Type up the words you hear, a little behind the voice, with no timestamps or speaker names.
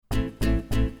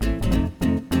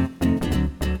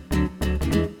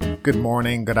Good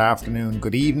morning, good afternoon,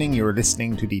 good evening. You're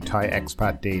listening to the Thai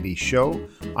Expat Daily Show.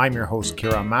 I'm your host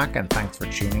Kira Mack and thanks for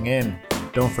tuning in.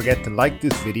 Don't forget to like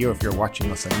this video if you're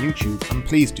watching us on YouTube and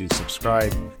please do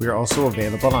subscribe. We are also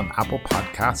available on Apple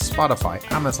Podcasts, Spotify,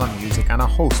 Amazon Music and a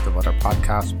host of other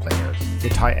podcast players. The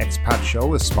Thai Expat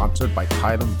Show is sponsored by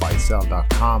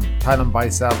ThailandBuySell.com.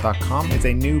 ThailandBuySell.com is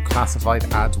a new classified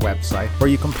ads website where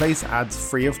you can place ads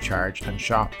free of charge and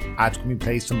shop. Ads can be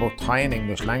placed in both Thai and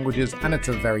English languages and it's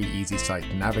a very easy site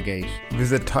to navigate.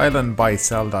 Visit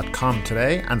ThailandBuySell.com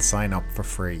today and sign up for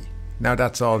free. Now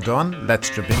that's all done, let's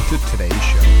jump into today's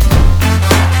show.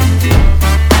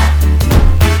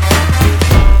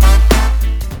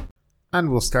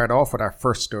 And we'll start off with our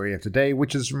first story of the day,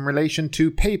 which is in relation to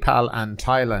PayPal and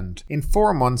Thailand. In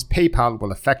 4 months, PayPal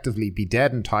will effectively be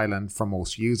dead in Thailand for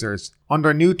most users.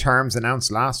 Under new terms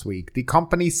announced last week, the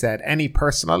company said any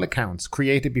personal accounts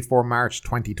created before March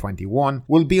 2021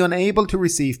 will be unable to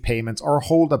receive payments or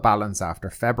hold a balance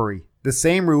after February. The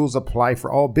same rules apply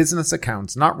for all business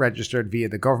accounts not registered via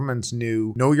the government's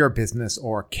new Know Your Business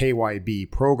or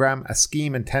KYB program, a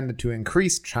scheme intended to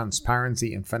increase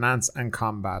transparency in finance and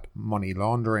combat money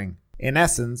laundering. In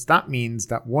essence, that means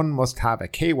that one must have a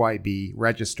KYB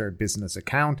registered business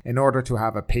account in order to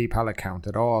have a PayPal account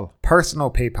at all. Personal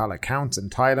PayPal accounts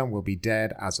in Thailand will be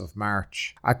dead as of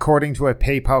March. According to a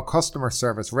PayPal customer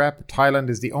service rep, Thailand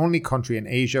is the only country in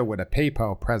Asia with a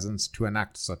PayPal presence to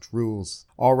enact such rules.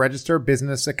 All registered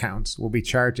business accounts will be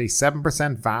charged a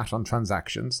 7% VAT on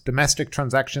transactions. Domestic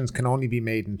transactions can only be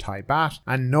made in Thai baht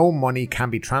and no money can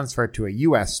be transferred to a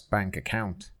US bank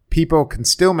account. People can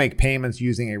still make payments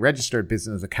using a registered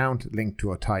business account linked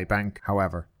to a Thai bank,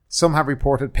 however. Some have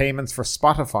reported payments for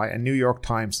Spotify and New York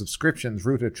Times subscriptions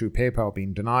routed through PayPal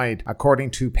being denied.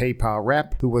 According to PayPal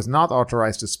rep, who was not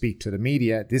authorized to speak to the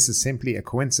media, this is simply a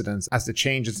coincidence as the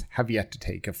changes have yet to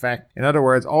take effect. In other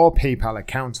words, all PayPal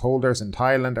accounts holders in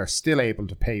Thailand are still able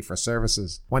to pay for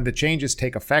services. When the changes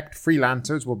take effect,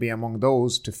 freelancers will be among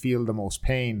those to feel the most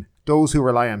pain. Those who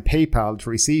rely on PayPal to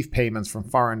receive payments from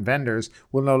foreign vendors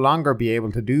will no longer be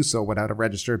able to do so without a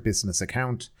registered business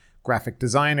account. Graphic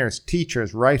designers,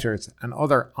 teachers, writers, and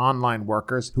other online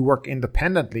workers who work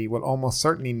independently will almost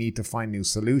certainly need to find new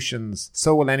solutions.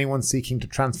 So will anyone seeking to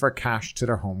transfer cash to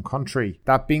their home country.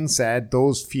 That being said,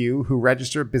 those few who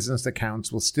register business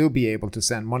accounts will still be able to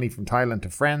send money from Thailand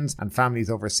to friends and families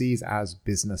overseas as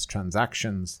business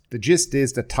transactions. The gist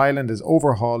is that Thailand is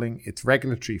overhauling its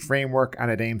regulatory framework and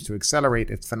it aims to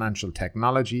accelerate its financial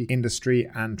technology industry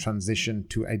and transition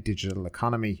to a digital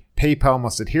economy. PayPal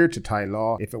must adhere to Thai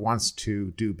law if it wants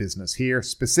to do business here,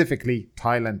 specifically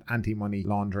Thailand anti-money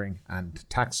laundering and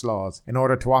tax laws. In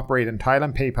order to operate in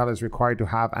Thailand, PayPal is required to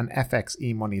have an FX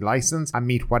e-money license and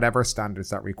meet whatever standards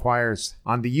that requires.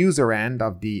 On the user end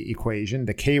of the equation,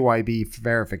 the KYB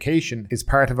verification is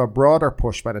part of a broader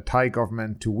push by the Thai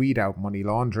government to weed out money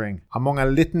laundering. Among a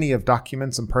litany of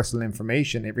documents and personal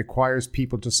information, it requires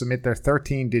people to submit their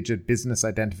 13-digit business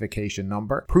identification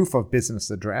number, proof of business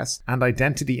address, and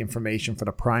identity information for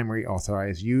the primary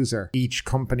authorized user, each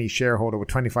company shareholder with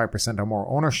 25% or more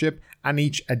ownership, and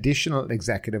each additional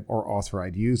executive or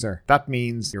authorized user. That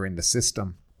means you're in the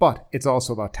system. But it's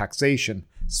also about taxation.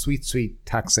 Sweet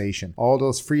taxation. All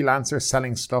those freelancers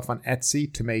selling stuff on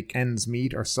Etsy to make ends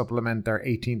meet or supplement their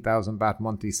 18,000 baht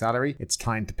monthly salary, it's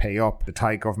time to pay up. The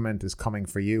Thai government is coming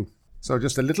for you. So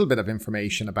just a little bit of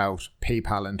information about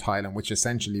PayPal in Thailand, which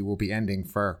essentially will be ending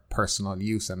for personal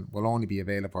use and will only be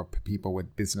available for people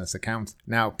with business accounts.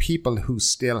 Now, people who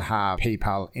still have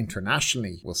PayPal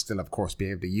internationally will still, of course,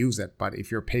 be able to use it. But if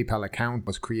your PayPal account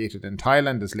was created in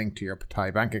Thailand, is linked to your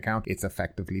Thai bank account, it's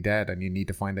effectively dead and you need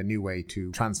to find a new way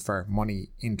to transfer money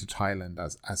into Thailand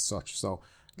as such. So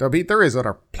there is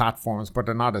other platforms, but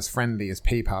they're not as friendly as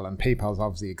PayPal, and PayPal is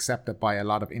obviously accepted by a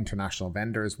lot of international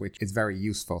vendors, which is very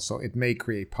useful. So it may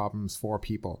create problems for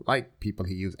people like people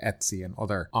who use Etsy and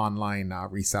other online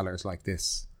resellers like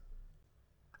this.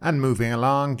 And moving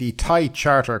along, the Thai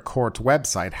Charter Court's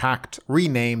website hacked,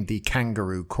 renamed the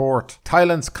Kangaroo Court.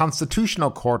 Thailand's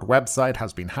Constitutional Court website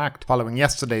has been hacked following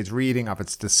yesterday's reading of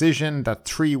its decision that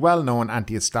 3 well-known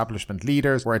anti-establishment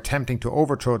leaders were attempting to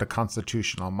overthrow the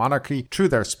constitutional monarchy through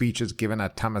their speeches given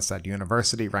at Thammasat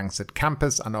University Rangsit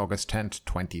campus on August 10,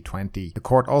 2020. The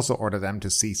court also ordered them to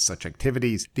cease such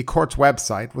activities. The court's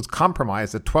website was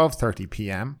compromised at 12:30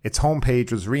 p.m. Its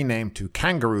homepage was renamed to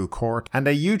Kangaroo Court, and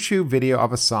a YouTube video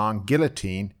of a song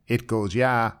Guillotine, It Goes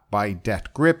Yeah by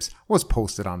Det Grips was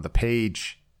posted on the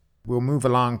page. We'll move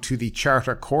along to the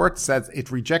Charter Court says it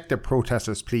rejected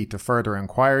protesters' plea to further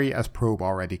inquiry as probe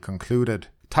already concluded.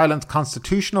 Thailand's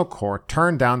constitutional court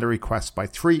turned down the request by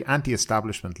 3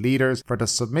 anti-establishment leaders for the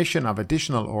submission of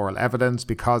additional oral evidence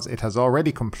because it has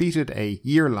already completed a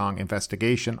year-long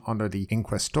investigation under the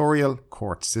inquisitorial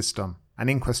court system. An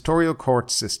inquisitorial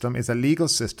court system is a legal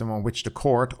system in which the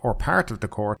court, or part of the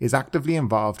court, is actively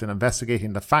involved in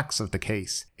investigating the facts of the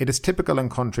case. It is typical in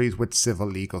countries with civil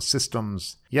legal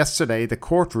systems. Yesterday, the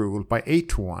court ruled by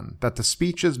 8-1 that the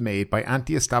speeches made by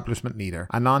anti-establishment leader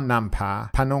Anon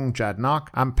Nampa, Panung Jadnok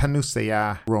and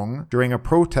Panusaya Rung during a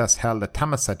protest held at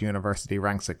Thammasat University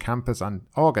Rangsit campus on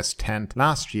August 10th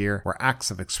last year were acts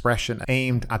of expression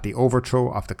aimed at the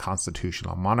overthrow of the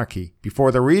constitutional monarchy.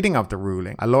 Before the reading of the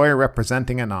ruling, a lawyer representing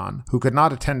Anon, who could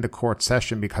not attend the court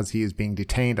session because he is being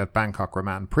detained at Bangkok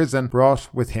Remand Prison,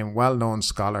 brought with him well-known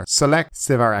scholar Sulek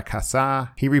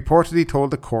Sivarakasa. He reportedly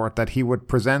told the court that he would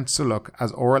present Suluk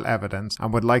as oral evidence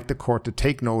and would like the court to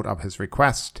take note of his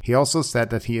request. He also said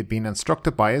that he had been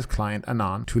instructed by his client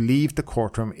Anon to leave the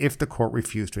courtroom if the court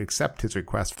refused to accept his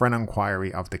request for an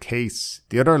inquiry of the case.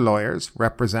 The other lawyers,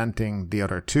 representing the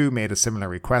other 2, made a similar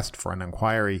request for an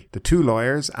inquiry. The 2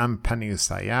 lawyers and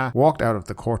Panusaya walked out of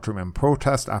the courtroom in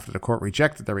protest after the court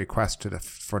rejected their request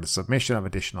for the submission of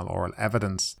additional oral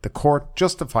evidence. The court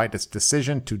justified its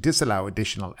decision to disallow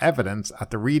additional evidence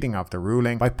at the reading of the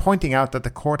ruling by pointing out that the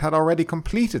court had already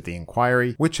completed the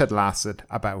inquiry, which had lasted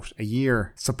about a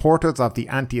year. Supporters of the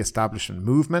anti-establishment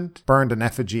movement burned an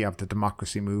effigy of the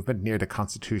democracy movement near the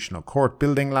Constitutional Court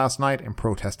building last night in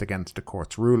protest against the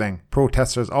court's ruling.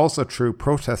 Protesters also threw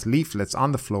protest leaflets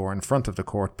on the floor in front of the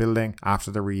court building after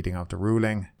the reading of the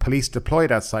ruling. Police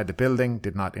deployed outside the building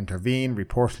did not intervene,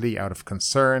 reportedly out of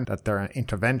concern that their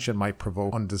intervention might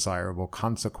provoke undesirable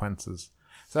consequences.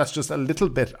 So that's just a little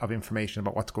bit of information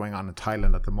about what's going on in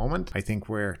Thailand at the moment. I think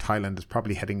where Thailand is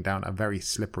probably heading down a very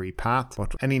slippery path.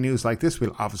 But any news like this,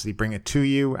 we'll obviously bring it to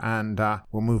you, and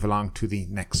we'll move along to the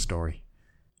next story.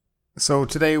 So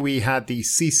today we had the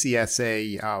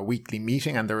CCSA weekly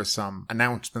meeting, and there were some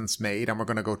announcements made, and we're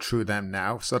going to go through them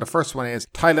now. So the first one is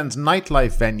Thailand's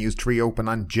nightlife venues to reopen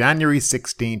on January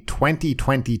 16,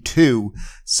 2022,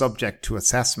 subject to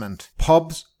assessment.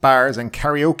 Pubs, bars and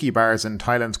karaoke bars in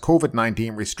Thailand's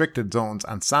COVID-19 restricted zones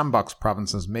and sandbox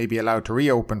provinces may be allowed to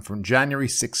reopen from January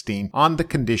 16 on the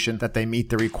condition that they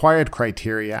meet the required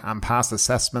criteria and pass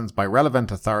assessments by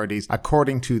relevant authorities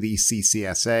according to the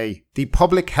CCSA. The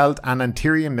Public Health and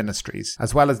Interior Ministries,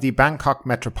 as well as the Bangkok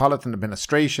Metropolitan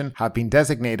Administration, have been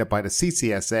designated by the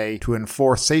CCSA to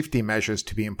enforce safety measures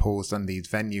to be imposed on these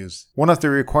venues. One of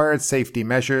the required safety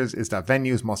measures is that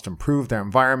venues must improve their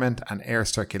environment and air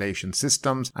circulation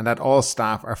systems, and that all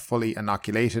staff are fully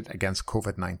inoculated against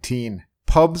COVID-19.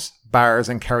 Pubs, bars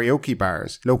and karaoke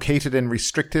bars located in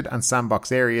restricted and sandbox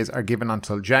areas are given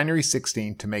until January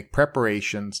 16 to make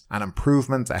preparations and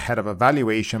improvements ahead of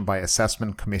evaluation by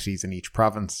assessment committees in each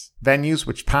province. Venues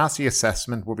which pass the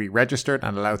assessment will be registered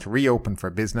and allowed to reopen for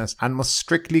business and must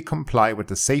strictly comply with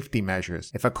the safety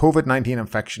measures. If a COVID-19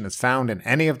 infection is found in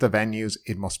any of the venues,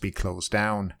 it must be closed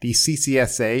down. The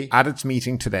CCSA, at its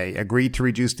meeting today, agreed to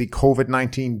reduce the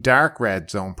COVID-19 dark red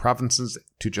zone provinces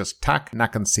to just Tak,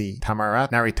 Nakhon Si,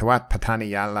 Thammarat, Naritawat, Patani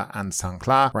Yala and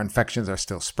Sangkla, where infections are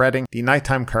still spreading. The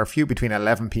nighttime curfew between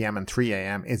 11 p.m. and 3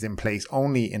 a.m. is in place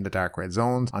only in the dark red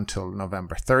zones until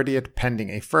November 30th,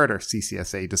 pending a further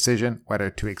CCSA decision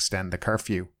whether to extend the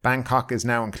curfew. Bangkok is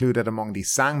now included among the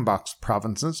sandbox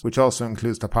provinces, which also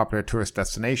includes the popular tourist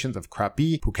destinations of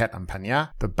Krabi, Phuket and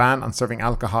Phaya. The ban on serving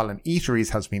alcohol in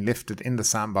eateries has been lifted in the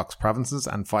sandbox provinces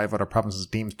and 5 other provinces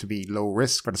deemed to be low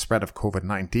risk for the spread of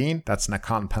COVID-19. That's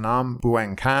Nakhon Phanom,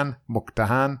 Bueng Khan,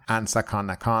 Mukdahan and Sakon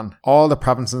Nakhon. All the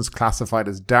provinces classified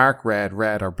as dark red,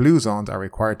 red or blue zones are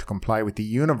required to comply with the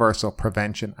universal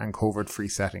prevention and COVID-free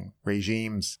setting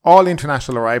regimes. All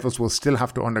international arrivals will still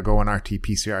have to undergo an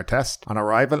RT-PCR test on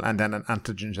arrival and then an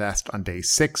antigen test on day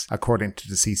 6, according to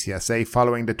the CCSA,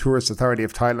 following the Tourist Authority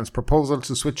of Thailand's proposal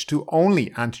to switch to only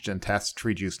antigen tests to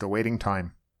reduce the waiting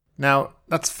time. Now,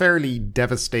 that's fairly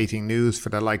devastating news for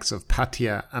the likes of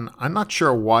Pattaya, and I'm not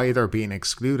sure why they're being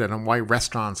excluded and why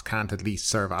restaurants can't at least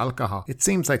serve alcohol. It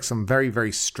seems like some very,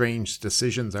 very strange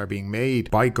decisions are being made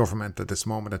by government at this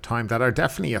moment of time that are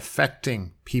definitely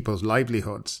affecting people's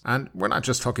livelihoods. And we're not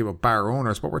just talking about bar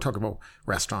owners, but we're talking about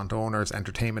restaurant owners,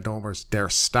 entertainment owners, their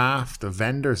staff, the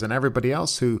vendors and everybody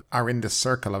else who are in the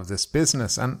circle of this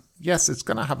business. And yes, it's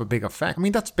going to have a big effect. I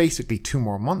mean, that's basically 2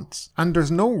 more months. And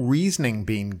there's no reasoning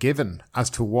being given as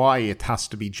to why it has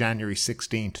to be January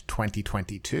 16th,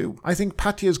 2022. I think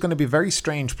Pattaya is going to be a very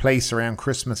strange place around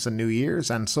Christmas and New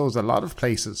Year's, and so is a lot of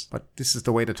places, but this is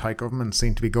the way the Thai government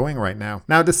seem to be going right now.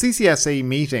 Now, the CCSA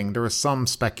meeting, there was some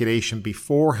speculation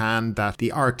beforehand that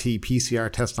the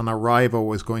RT-PCR test on arrival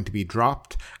was going to be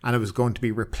dropped and it was going to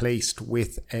be replaced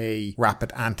with a rapid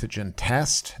antigen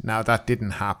test. Now, that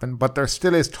didn't happen, but there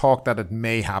still is talk that it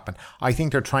may happen. I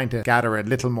think they're trying to gather a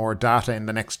little more data in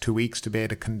the next 2 weeks to be able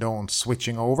to condone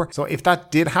switching over. So if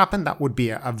that did happen, that would be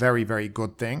a very, very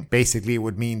good thing. Basically, it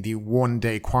would mean the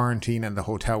 1-day quarantine in the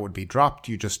hotel would be dropped.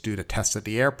 You just do the test at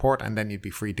the airport and then you'd be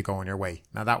free to go on your way.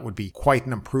 Now, that would be quite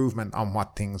an improvement on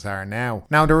what things are now.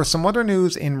 Now, there was some other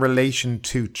news in relation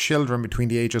to children between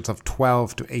the ages of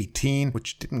 12 to 18,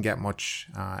 which didn't get much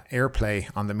airplay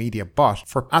on the media, but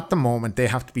for at the moment, they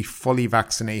have to be fully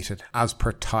vaccinated as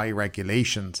per Thai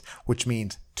regulations, which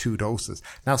means 2 doses.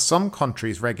 Now, some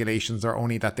countries' regulations are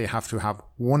only that they have to have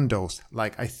 1 dose.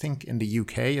 Like, I think in the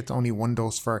UK, it's only 1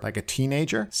 dose for like a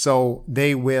teenager. So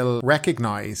they will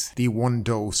recognize the 1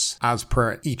 dose as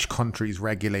per each country's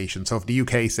regulation. So if the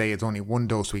UK say it's only 1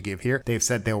 dose we give here, they've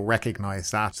said they'll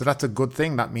recognize that. So that's a good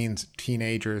thing. That means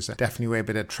teenagers definitely will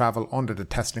be able to travel under the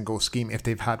test and go scheme if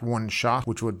they've had 1 shot,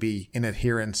 which would be in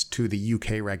adherence to the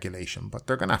UK regulation. But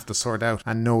they're going to have to sort out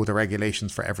and know the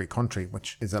regulations for every country,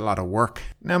 which is a lot of work.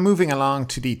 Now, moving along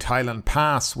to the Thailand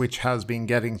Pass, which has been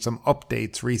getting some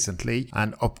updates recently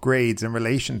and upgrades in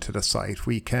relation to the site.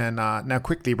 We can now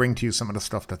quickly bring to you some of the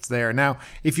stuff that's there. Now,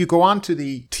 if you go on to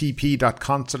the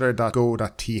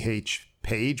tp.consular.go.th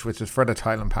page, which is for the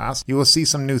Thailand Pass, you will see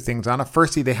some new things on it.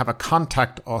 Firstly, they have a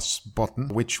Contact Us button,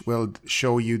 which will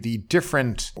show you the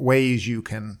different ways you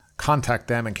can contact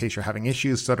them in case you're having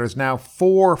issues. So there's now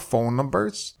 4 phone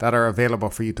numbers that are available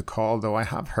for you to call, though I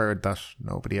have heard that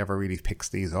nobody ever really picks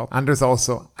these up. And there's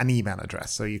also an email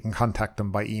address, so you can contact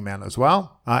them by email as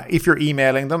well. If you're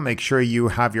emailing them, make sure you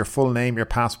have your full name, your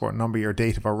passport number, your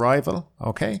date of arrival,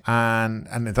 okay? And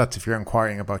that's if you're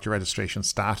inquiring about your registration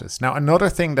status. Now, another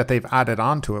thing that they've added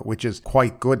onto it, which is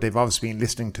quite good, they've obviously been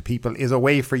listening to people, is a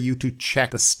way for you to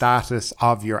check the status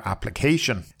of your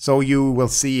application. So you will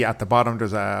see at the bottom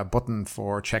there's a button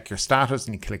for check your status,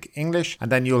 and you click English,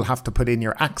 and then you'll have to put in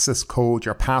your access code,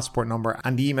 your passport number,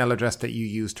 and the email address that you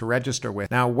use to register with.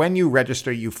 Now, when you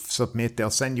register, you submit, they'll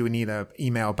send you an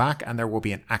email back, and there will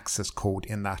be an access code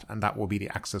in that, and that will be the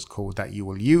access code that you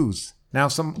will use. Now,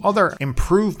 some other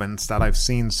improvements that I've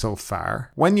seen so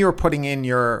far. When you put in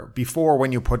your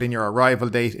arrival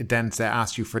date, it then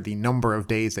asks you for the number of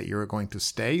days that you're going to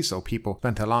stay. So people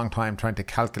spent a long time trying to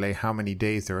calculate how many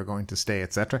days they were going to stay,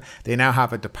 etc. They now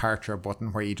have a departure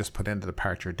button where you just put in the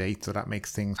departure date. So that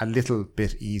makes things a little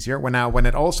bit easier. When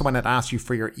it asks you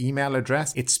for your email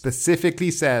address, it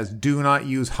specifically says do not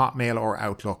use Hotmail or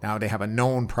Outlook. Now, they have a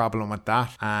known problem with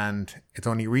that, and it's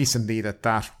only recently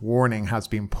that warning has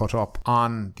been put up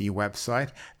on the website.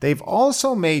 They've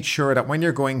also made sure that when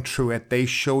you're going through it, they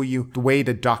show you the way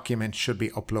the document should be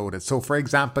uploaded. So, for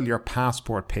example, your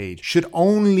passport page should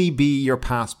only be your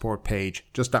passport page,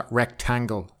 just that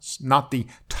rectangle, not the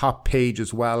top page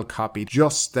as well copied,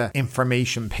 just the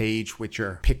information page with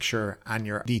your picture and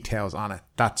your details on it.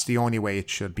 That's the only way it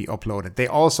should be uploaded. They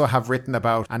also have written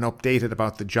about and updated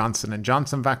about the Johnson &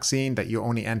 Johnson vaccine, that you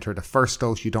only enter the first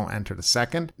dose, you don't enter the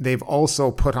second. They've also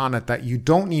put on it that you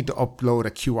don't need to upload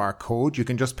a QR code. You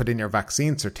can just put in your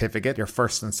vaccine certificate, your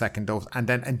first and second dose, and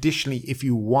then additionally, if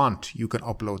you want, you can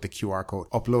upload the QR code.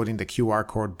 Uploading the QR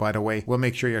code, by the way, will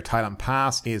make sure your Thailand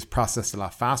Pass is processed a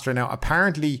lot faster. Now,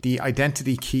 apparently, the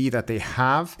identity key that they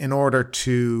have in order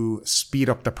to speed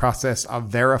up the process of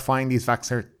verifying these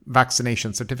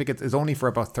vaccination certificates is only for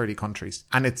about 30 countries,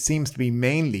 and it seems to be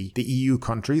mainly the EU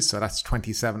countries, so that's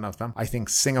 27 of them. I think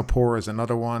Singapore is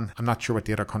another one. I'm not sure what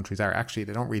the other countries are. Actually,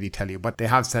 they don't really tell you, but they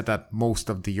have said that most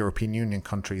of the European Union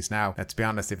countries now, let's be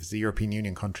honest, if it's the European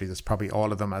Union countries, it's probably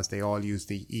all of them, as they all use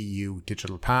the EU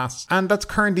digital pass. And that's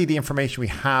currently the information we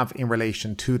have in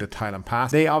relation to the Thailand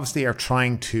Pass. They obviously are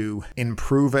trying to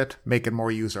improve it, make it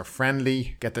more user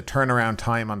friendly, get the turnaround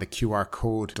time on the QR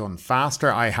code done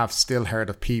faster. I have still heard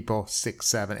of people 6,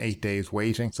 7, 8 days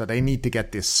waiting. So they need to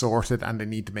get this sorted, and they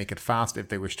need to make it fast if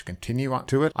they wish to continue on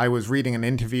to it. I was reading an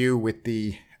interview with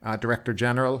the Director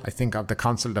General, I think, of the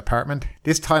Consular Department.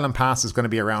 This Thailand Pass is going to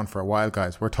be around for a while,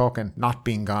 guys. We're talking not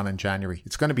being gone in January.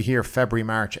 It's going to be here February,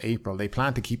 March, April. They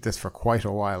plan to keep this for quite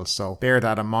a while. So bear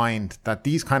that in mind, that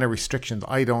these kind of restrictions,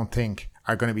 I don't think,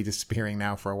 are going to be disappearing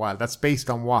now for a while. That's based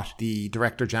on what the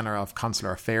Director General of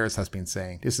Consular Affairs has been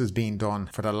saying. This is being done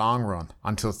for the long run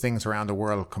until things around the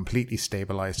world completely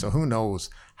stabilize. So who knows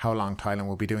how long Thailand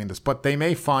will be doing this. But they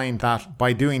may find that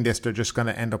by doing this, they're just going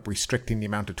to end up restricting the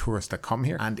amount of tourists that come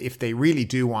here. And if they really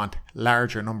do want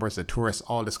larger numbers of tourists,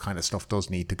 all this kind of stuff does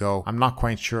need to go. I'm not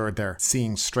quite sure they're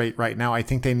seeing straight right now. I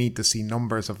think they need to see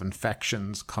numbers of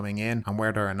infections coming in and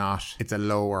whether or not it's a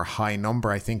low or high number.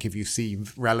 I think if you see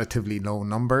relatively low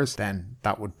numbers, then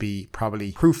that would be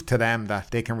probably proof to them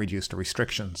that they can reduce the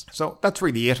restrictions. So that's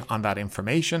really it on that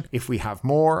information. If we have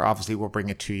more, obviously we'll bring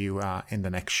it to you in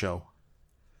the next show.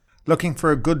 Looking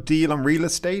for a good deal on real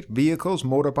estate, vehicles,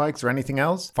 motorbikes or anything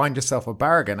else? Find yourself a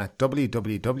bargain at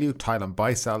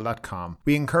www.thailandbuysell.com.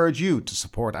 We encourage you to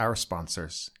support our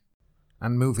sponsors.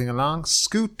 And moving along,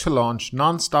 Scoot to launch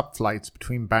non-stop flights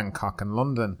between Bangkok and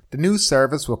London. The new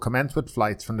service will commence with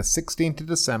flights from the 16th of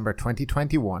December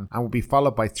 2021 and will be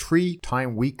followed by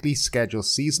 3-time weekly scheduled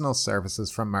seasonal services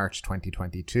from March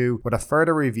 2022, with a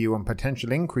further review and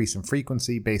potential increase in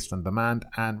frequency based on demand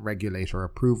and regulator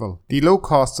approval. The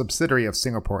low-cost subsidiary of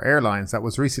Singapore Airlines that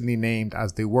was recently named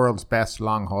as the world's best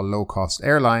long-haul low-cost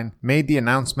airline made the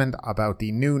announcement about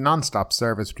the new non-stop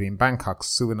service between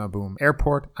Bangkok's Suvarnabhumi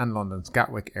Airport and London's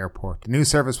Gatwick Airport. The new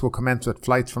service will commence with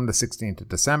flights from the 16th of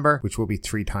December, which will be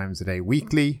 3 times a day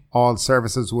weekly. All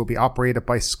services will be operated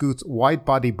by Scoot's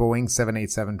wide-body Boeing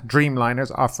 787 Dreamliners,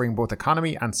 offering both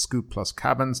economy and Scoot Plus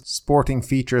cabins, sporting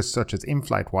features such as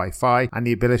in-flight Wi-Fi and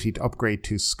the ability to upgrade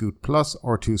to Scoot Plus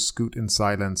or to Scoot in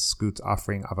Silence, Scoot's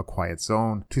offering of a quiet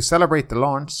zone. To celebrate the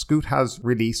launch, Scoot has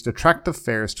released attractive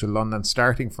fares to London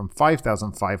starting from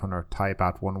 5,500 Thai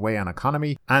baht one way on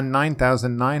economy and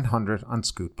 9,900 on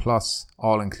Scoot Plus,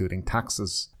 all including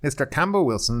taxes. Mr. Campbell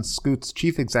Wilson, Scoot's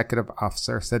Chief Executive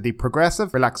Officer, said the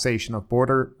progressive relaxation of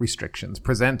border restrictions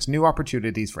presents new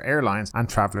opportunities for airlines and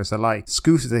travellers alike.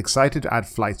 Scoot is excited to add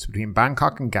flights between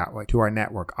Bangkok and Gatwick to our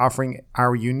network, offering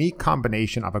our unique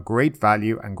combination of a great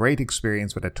value and great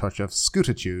experience with a touch of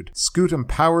Scootitude. Scoot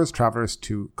empowers travellers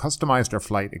to customise their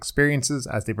flight experiences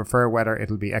as they prefer, whether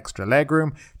it'll be extra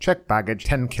legroom, checked baggage,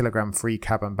 10kg free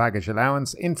cabin baggage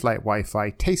allowance, in-flight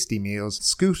Wi-Fi, tasty meals,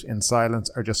 Scoot in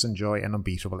Silence, or just enjoy an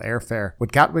unbeatable airfare.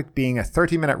 With Gatwick being a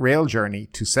 30-minute rail journey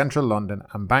to central London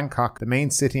and Bangkok, the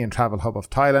main city and travel hub of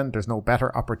Thailand, there's no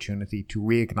better opportunity to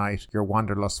reignite your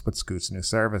wanderlust with Scoot's new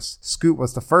service. Scoot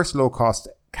was the first low-cost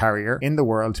carrier in the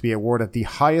world to be awarded the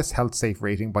highest health safe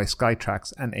rating by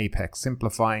Skytrax and Apex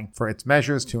Simplifying for its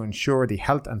measures to ensure the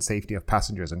health and safety of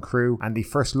passengers and crew, and the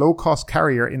first low-cost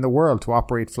carrier in the world to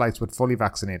operate flights with fully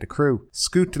vaccinated crew.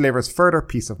 Scoot delivers further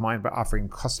peace of mind by offering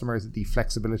customers the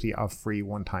flexibility of free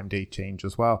one-time date change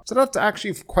as well. So that's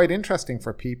actually quite interesting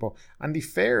for people, and the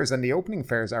fares and the opening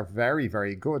fares are very,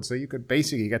 very good. So you could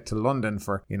basically get to London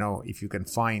for, if you can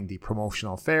find the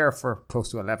promotional fare for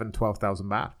close to 12,000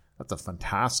 baht. That's a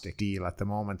fantastic deal at the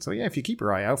moment. So yeah, if you keep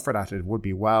your eye out for that, it would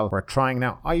be well worth trying.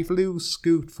 Now, I flew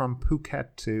Scoot from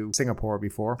Phuket to Singapore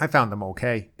before. I found them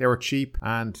okay. They were cheap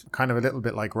and kind of a little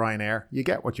bit like Ryanair. You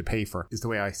get what you pay for, is the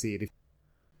way I see it.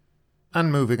 And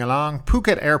moving along,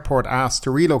 Phuket Airport asked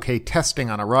to relocate testing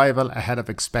on arrival ahead of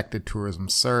expected tourism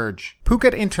surge.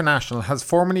 Phuket International has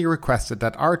formally requested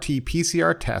that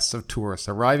RT-PCR tests of tourists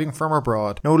arriving from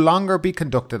abroad no longer be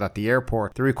conducted at the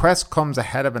airport. The request comes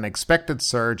ahead of an expected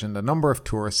surge in the number of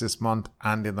tourists this month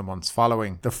and in the months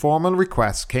following. The formal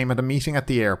request came at a meeting at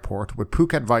the airport with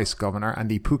Phuket Vice Governor and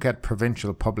the Phuket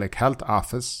Provincial Public Health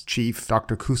Office Chief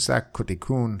Dr. Kusak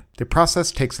Kutikun. The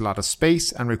process takes a lot of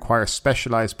space and requires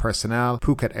specialised personnel,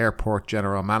 Phuket Airport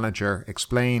General Manager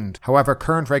explained. However,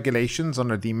 current regulations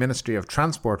under the Ministry of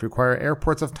Transport require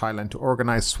airports of Thailand to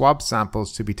organise swab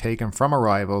samples to be taken from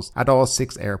arrivals at all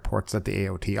 6 airports that the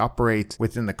AOT operates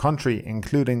within the country,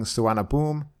 including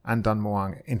Suvarnabhumi and Don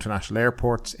Muang International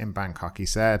Airports in Bangkok, he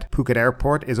said. Phuket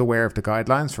Airport is aware of the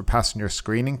guidelines for passenger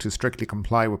screening to strictly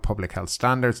comply with public health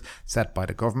standards set by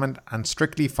the government and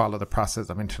strictly follow the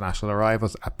process of international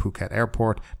arrivals at Phuket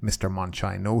Airport, Mr.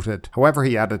 Monchai noted. However,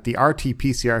 he added, the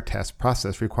RT-PCR test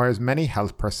process requires many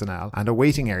health personnel and a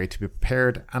waiting area to be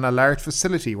prepared and a large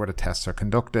facility where the tests are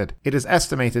conducted. It is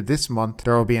estimated this month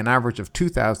there will be an average of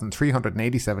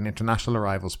 2,387 international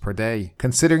arrivals per day.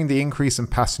 Considering the increase in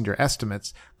passenger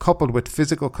estimates, coupled with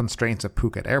physical constraints at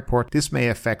Phuket Airport, this may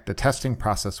affect the testing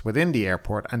process within the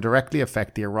airport and directly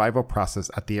affect the arrival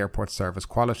process at the airport service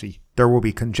quality. There will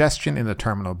be congestion in the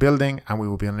terminal building and we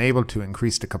will be unable to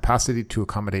increase the capacity to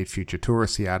accommodate future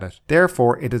tourists, he added.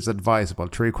 Therefore, it is advisable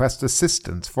to request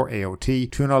assistance for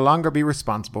AOT to no longer be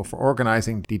responsible for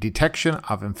organising the detection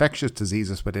of infectious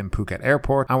diseases within Phuket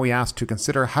Airport, and we ask to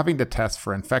consider having the test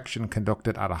for infection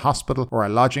conducted at a hospital or a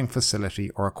lodging facility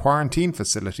or a quarantine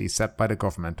facility set by the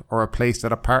government or a place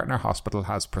that a partner hospital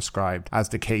has prescribed, as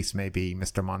the case may be,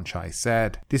 Mr. Monchai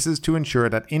said. This is to ensure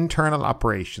that internal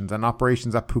operations and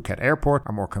operations at Phuket Airport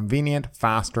are more convenient,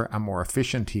 faster and more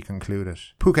efficient, he concluded.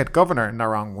 Phuket Governor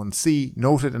Narong Wonsi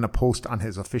noted in a post on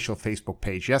his official Facebook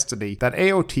page yesterday that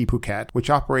AOT Phuket, which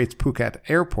operates Phuket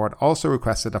Airport, also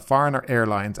requested that foreigner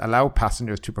airlines allow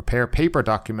passengers to prepare paper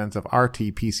documents of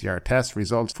RT-PCR test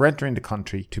results for entering the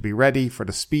country to be ready for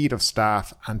the speed of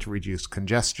staff and to reduce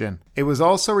congestion. It was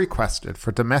also requested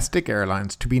for domestic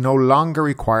airlines to be no longer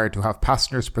required to have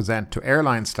passengers present to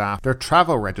airline staff their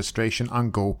travel registration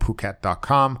on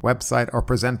gophuket.com website or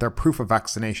present their proof of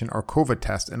vaccination or COVID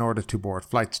test in order to board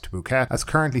flights to Phuket, as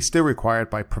currently still required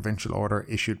by provincial order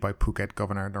issued by Phuket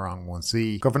Governor Narong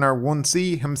Wonsi. Governor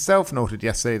Wonsi himself noted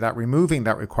yesterday that removing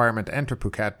that requirement to enter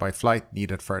Phuket by flight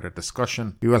needed further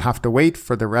discussion. We will have to wait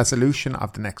for the resolution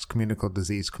of the next communicable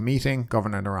disease meeting,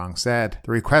 Governor Narong said.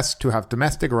 The request to have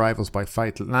domestic arrivals by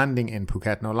flight landing in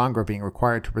Phuket no longer being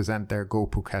required to present their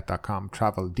gophuket.com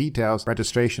travel details,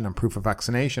 registration and proof of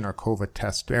vaccination or COVID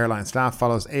test to airline staff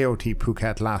follows AOT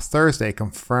Phuket last Thursday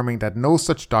confirming that no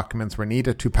such documents were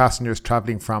needed to passengers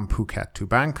travelling from Phuket to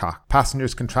Bangkok.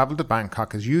 Passengers can travel to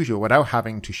Bangkok as usual without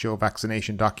having to show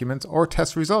vaccination documents or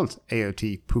test results,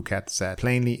 AOT Phuket said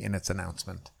plainly in its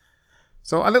announcement.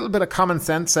 So a little bit of common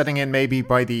sense setting in maybe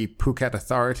by the Phuket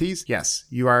authorities. Yes,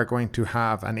 you are going to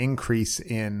have an increase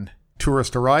in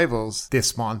tourist arrivals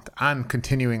this month and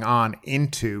continuing on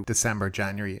into December,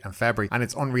 January and February, and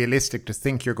it's unrealistic to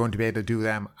think you're going to be able to do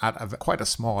them at quite a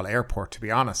small airport, to be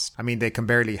honest. I mean, they can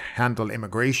barely handle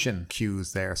immigration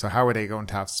queues there, so how are they going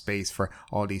to have space for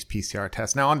all these PCR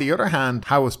tests? Now, on the other hand,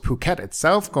 how is Phuket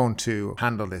itself going to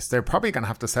handle this? They're probably going to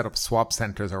have to set up swab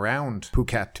centres around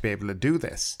Phuket to be able to do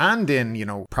this, and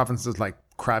in, provinces like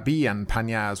Krabi and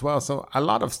Phanya as well. So a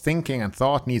lot of thinking and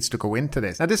thought needs to go into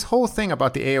this. Now, this whole thing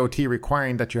about the AOT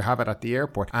requiring that you have it at the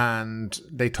airport, and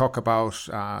they talk about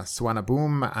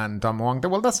Suvarnabhumi and Don Mueang,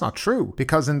 well, that's not true,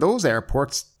 because in those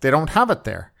airports, they don't have it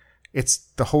there.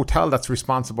 It's the hotel that's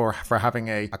responsible for having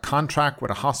a contract with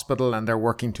a hospital, and they're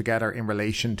working together in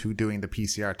relation to doing the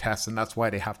PCR tests, and that's why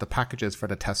they have the packages for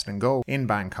the test and go in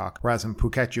Bangkok. Whereas in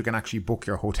Phuket, you can actually book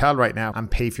your hotel right now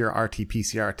and pay for your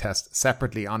RT-PCR test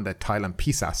separately on the Thailand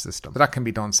PSAS system. So that can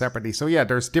be done separately. So yeah,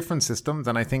 there's different systems,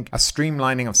 and I think a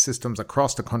streamlining of systems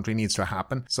across the country needs to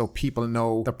happen so people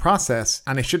know the process,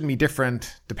 and it shouldn't be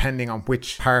different depending on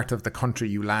which part of the country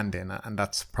you land in, and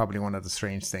that's probably one of the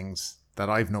strange things that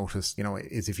I've noticed,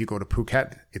 is if you go to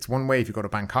Phuket, it's one way. If you go to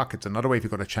Bangkok, it's another way. If you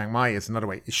go to Chiang Mai, it's another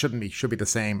way. It should be the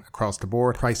same across the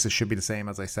board. Prices should be the same,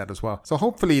 as I said as well. So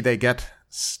hopefully they get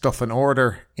stuff in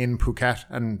order in Phuket,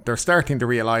 and they're starting to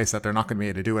realise that they're not going to be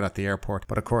able to do it at the airport.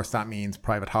 But of course, that means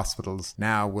private hospitals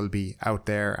now will be out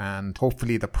there, and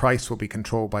hopefully the price will be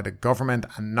controlled by the government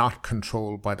and not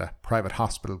controlled by the private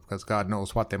hospital, because God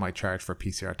knows what they might charge for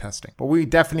PCR testing. But we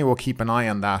definitely will keep an eye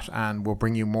on that, and we'll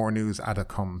bring you more news as it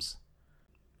comes.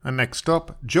 And next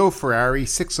up, Joe Ferrari,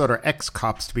 6 other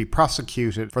ex-cops to be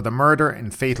prosecuted for the murder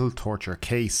and fatal torture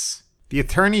case. The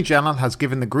Attorney General has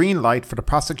given the green light for the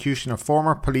prosecution of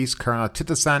former Police Colonel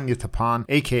Titisan Yuthappan,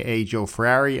 aka Joe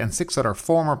Ferrari, and 6 other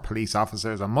former police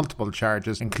officers on multiple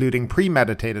charges, including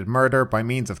premeditated murder by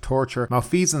means of torture,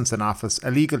 malfeasance in office,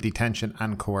 illegal detention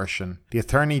and coercion. The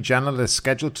Attorney General is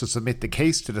scheduled to submit the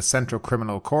case to the Central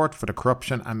Criminal Court for the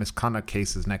corruption and misconduct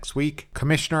cases next week.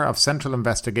 Commissioner of Central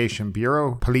Investigation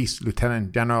Bureau, Police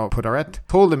Lieutenant General Pudaret,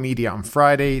 told the media on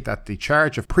Friday that the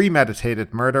charge of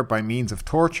premeditated murder by means of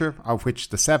torture, of which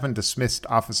the 7 dismissed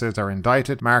officers are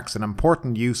indicted, marks an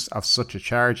important use of such a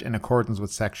charge in accordance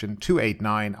with Section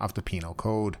 289 of the Penal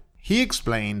Code. He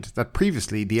explained that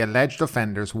previously the alleged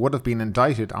offenders would have been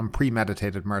indicted on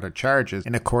premeditated murder charges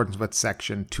in accordance with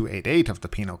Section 288 of the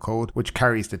Penal Code, which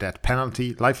carries the death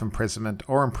penalty, life imprisonment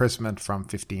or imprisonment from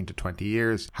 15 to 20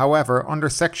 years. However, under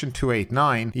Section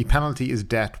 289, the penalty is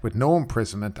death with no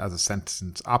imprisonment as a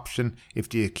sentence option if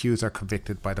the accused are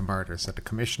convicted by the murder, said the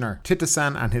Commissioner.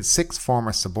 Titisan and his 6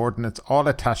 former subordinates, all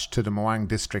attached to the Mueang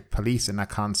District Police in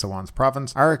Nakhon Sawans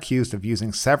Province, are accused of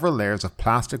using several layers of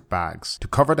plastic bags to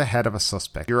cover the head of a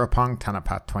suspect, Yurapong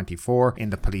Thanapat 24, in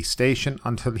the police station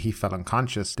until he fell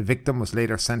unconscious. The victim was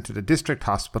later sent to the district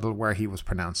hospital where he was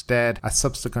pronounced dead. A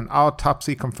subsequent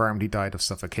autopsy confirmed he died of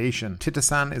suffocation.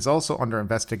 Thitisan is also under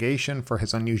investigation for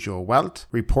his unusual wealth,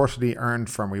 reportedly earned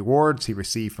from rewards he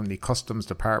received from the Customs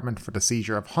Department for the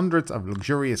seizure of hundreds of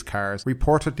luxurious cars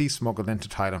reportedly smuggled into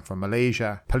Thailand from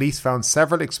Malaysia. Police found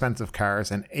several expensive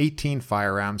cars and 18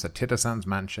 firearms at Thitisan's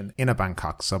mansion in a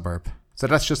Bangkok suburb. So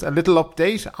that's just a little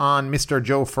update on Mr.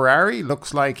 Joe Ferrari.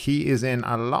 Looks like he is in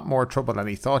a lot more trouble than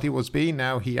he thought he was being.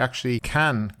 Now he actually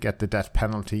can get the death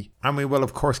penalty. And we will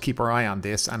of course keep our eye on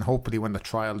this, and hopefully when the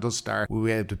trial does start, we'll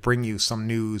be able to bring you some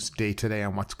news day to day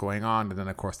on what's going on, and then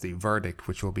of course the verdict,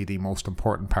 which will be the most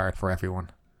important part for everyone.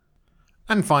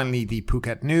 And finally, the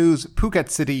Phuket news. Phuket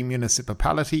City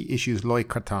Municipality issues Loy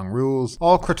Krathong rules.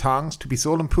 All krathongs to be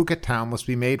sold in Phuket town must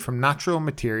be made from natural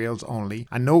materials only,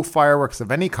 and no fireworks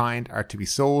of any kind are to be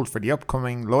sold for the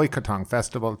upcoming Loy Krathong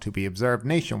festival to be observed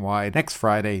nationwide next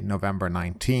Friday, November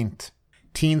 19th.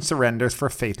 Teen surrenders for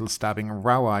fatal stabbing in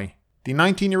Rawai. The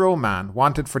 19-year-old man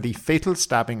wanted for the fatal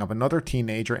stabbing of another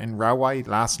teenager in Rawai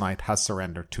last night has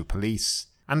surrendered to police.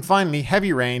 And finally,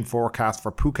 heavy rain forecast for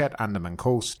Phuket Andaman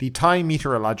Coast. The Thai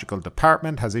Meteorological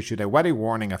Department has issued a weather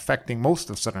warning affecting most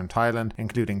of southern Thailand,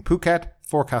 including Phuket,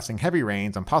 forecasting heavy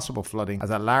rains and possible flooding as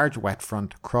a large wet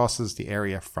front crosses the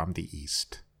area from the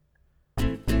east.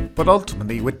 But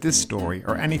ultimately, with this story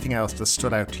or anything else that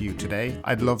stood out to you today,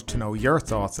 I'd love to know your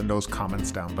thoughts in those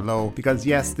comments down below, because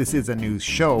yes, this is a news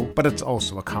show, but it's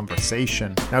also a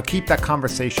conversation. Now keep that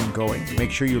conversation going.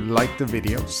 Make sure you like the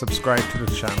video, subscribe to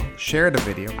the channel, share the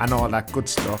video, and all that good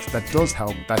stuff that does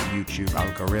help that YouTube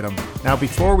algorithm. Now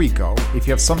before we go, if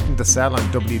you have something to sell on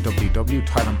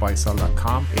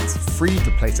www.thailandbuysell.com, it's free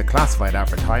to place a classified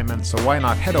advertisement, so why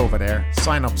not head over there,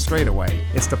 sign up straight away.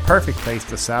 It's the perfect place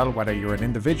to sell, whether you're an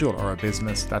individual or a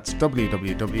business. That's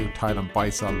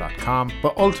www.thailandbuysell.com.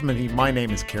 But ultimately, my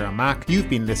name is Kieran Mack. You've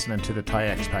been listening to the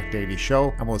Thai Expat Daily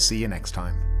Show, and we'll see you next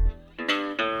time.